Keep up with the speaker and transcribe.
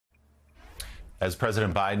As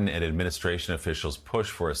President Biden and administration officials push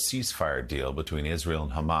for a ceasefire deal between Israel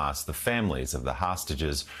and Hamas, the families of the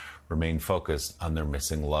hostages remain focused on their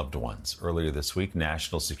missing loved ones. Earlier this week,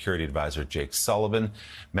 National Security Advisor Jake Sullivan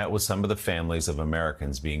met with some of the families of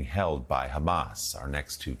Americans being held by Hamas. Our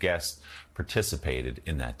next two guests participated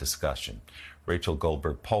in that discussion. Rachel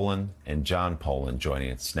Goldberg-Polin and John Polin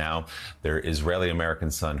joining us now. Their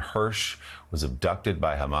Israeli-American son, Hersh, was abducted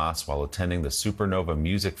by Hamas while attending the Supernova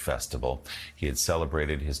Music Festival. He had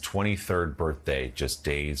celebrated his 23rd birthday just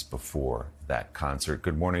days before that concert.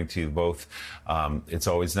 Good morning to you both. It's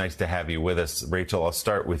always nice to have you with us. Rachel, I'll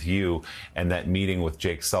start with you and that meeting with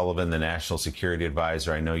Jake Sullivan, the National Security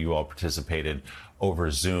Advisor. I know you all participated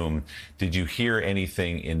over Zoom. Did you hear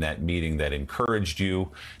anything in that meeting that encouraged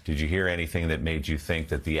you? Did you hear anything that made you think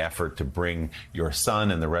that the effort to bring your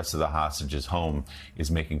son and the rest of the hostages home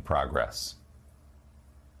is making progress?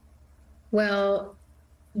 Well,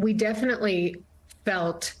 we definitely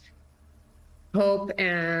felt hope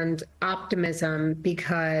and optimism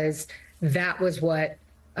because that was what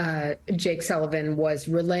Jake Sullivan was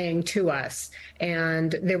relaying to us.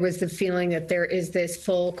 And there was the feeling that there is this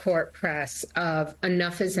full court press of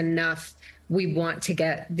enough is enough. We want to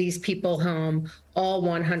get these people home, all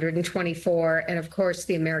 124. And of course,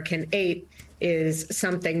 the American 8 is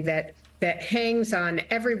something that hangs on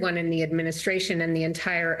everyone in the administration and the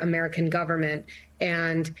entire American government.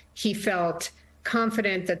 And he felt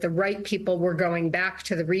confident that the right people were going back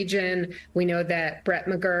to the region. We know that Brett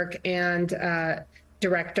McGurk and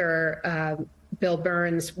Director Bill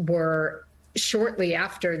Burns were shortly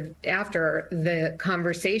after the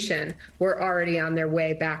conversation were already on their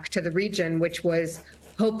way back to the region, which was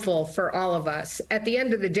hopeful for all of us. At the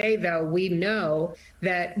end of the day, though, we know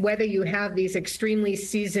that whether you have these extremely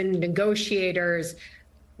seasoned negotiators,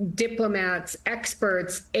 diplomats,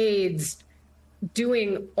 experts, aides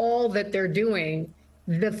doing all that they're doing,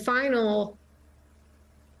 the final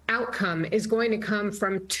outcome is going to come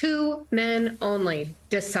from two men only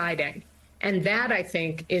deciding. And that, I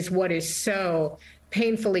think, is what is so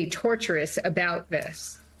painfully torturous about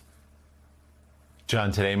this.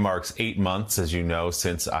 John, today marks 8 months, as you know,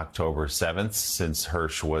 since October 7th, since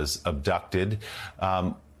Hersh was abducted.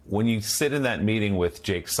 When you sit in that meeting with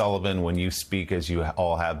Jake Sullivan, when you speak, as you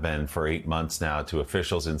all have been for 8 months now, to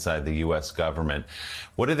officials inside the U.S. government,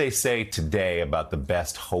 what do they say today about the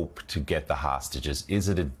best hope to get the hostages? Is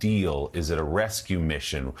it a deal? Is it a rescue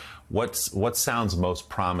mission? What sounds most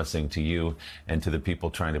promising to you and to the people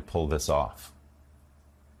trying to pull this off?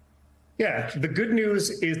 Yeah, the good news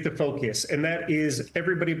is the focus, and that is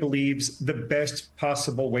everybody believes the best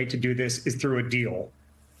possible way to do this is through a deal.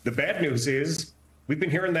 The bad news is we've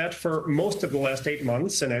been hearing that for most of the last 8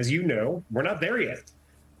 months, and as you know, we're not there yet.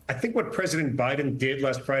 I think what President Biden did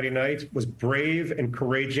last Friday night was brave and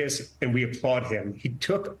courageous, and we applaud him. He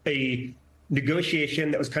took a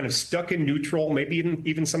negotiation that was kind of stuck in neutral, maybe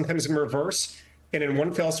even sometimes in reverse, and in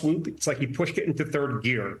one fell swoop, it's like he pushed it into third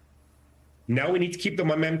gear. Now we need to keep the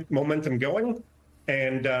momentum going,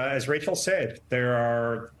 and as Rachel said, there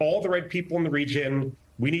are all the right people in the region.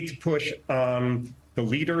 We need to push on the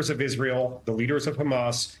leaders of Israel, the leaders of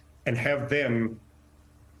Hamas, and have them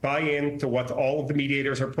buy into what all of the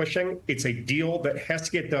mediators are pushing. It's a deal that has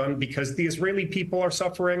to get done because the Israeli people are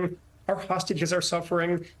suffering, our hostages are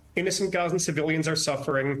suffering, innocent Gazan civilians are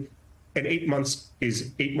suffering, and 8 months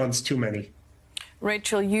is 8 months too many.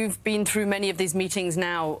 Rachel, you've been through many of these meetings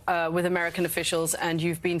now with American officials, and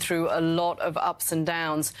you've been through a lot of ups and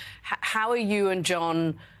downs. How are you and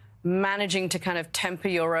John managing to kind of temper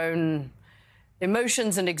your own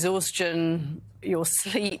emotions and exhaustion, your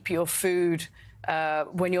sleep, your food,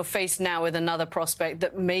 when you're faced now with another prospect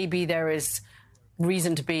that maybe there is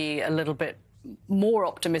reason to be a little bit more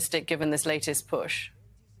optimistic given this latest push?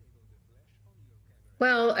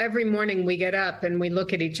 Well, every morning we get up and we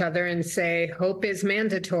look at each other and say, hope is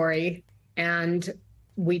mandatory. And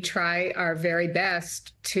we try our very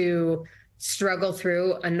best to struggle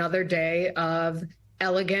through another day of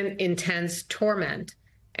elegant, intense torment.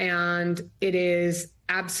 And it is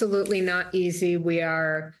absolutely not easy. We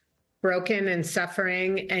are broken and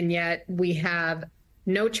suffering, and yet we have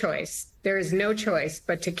no choice. There is no choice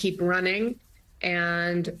but to keep running.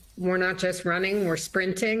 And we're not just running, we're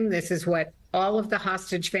sprinting. This is what all of the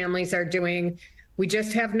hostage families are doing. We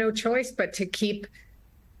just have no choice but to keep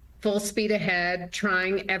full speed ahead,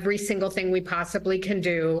 trying every single thing we possibly can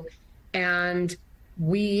do. And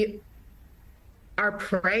we are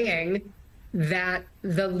praying that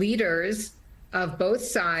the leaders of both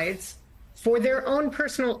sides, for their own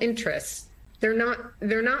personal interests, they're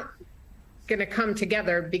not going to come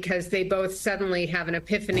together because they both suddenly have an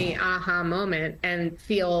epiphany, aha moment and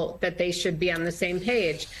feel that they should be on the same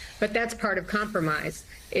page. But that's part of compromise,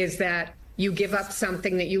 is that you give up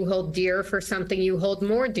something that you hold dear for something you hold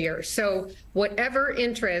more dear. So whatever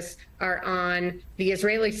interests are on the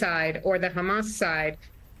Israeli side or the Hamas side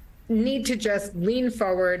need to just lean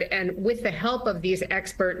forward, and with the help of these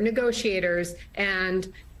expert negotiators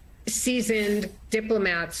and seasoned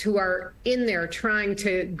diplomats who are in there trying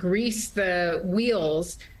to grease the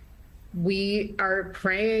wheels, we are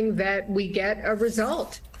praying that we get a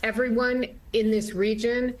result. Everyone in this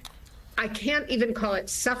region, I can't even call it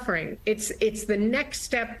suffering. It's the next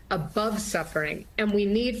step above suffering, and we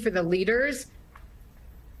need for the leaders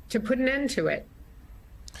to put an end to it.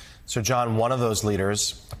 So, John, one of those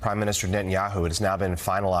leaders, Prime Minister Netanyahu, it has now been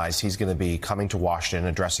finalized. He's going to be coming to Washington,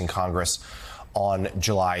 addressing Congress on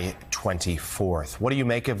July 24th. What do you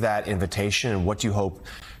make of that invitation, and what do you hope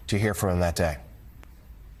to hear from him that day?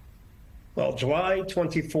 Well, July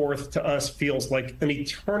 24th to us feels like an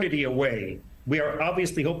eternity away. We are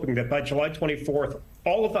obviously hoping that by July 24th,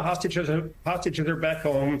 all of the hostages are back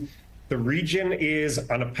home. The region is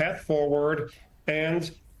on a path forward. And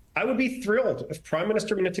I would be thrilled if Prime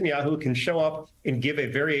Minister Netanyahu can show up and give a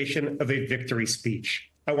variation of a victory speech.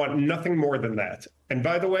 I want nothing more than that. And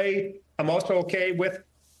by the way, I'm also okay with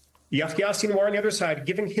Yahya Sinwar on the other side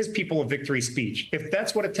giving his people a victory speech. If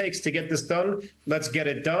that's what it takes to get this done, let's get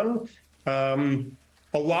it done.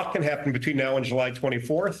 A lot can happen between now and July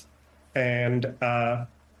 24th, and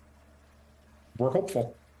we're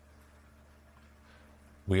hopeful.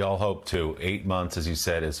 We all hope to. 8 months, as you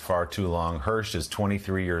said, is far too long. Hersh is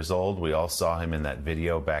 23 years old. We all saw him in that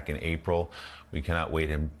video back in April. We cannot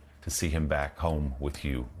wait to see him back home with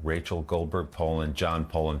you. Rachel Goldberg-Polin, John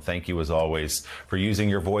Polin, thank you as always for using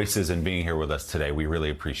your voices and being here with us today. We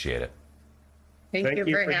really appreciate it. Thank you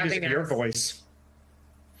for having us. Your voice.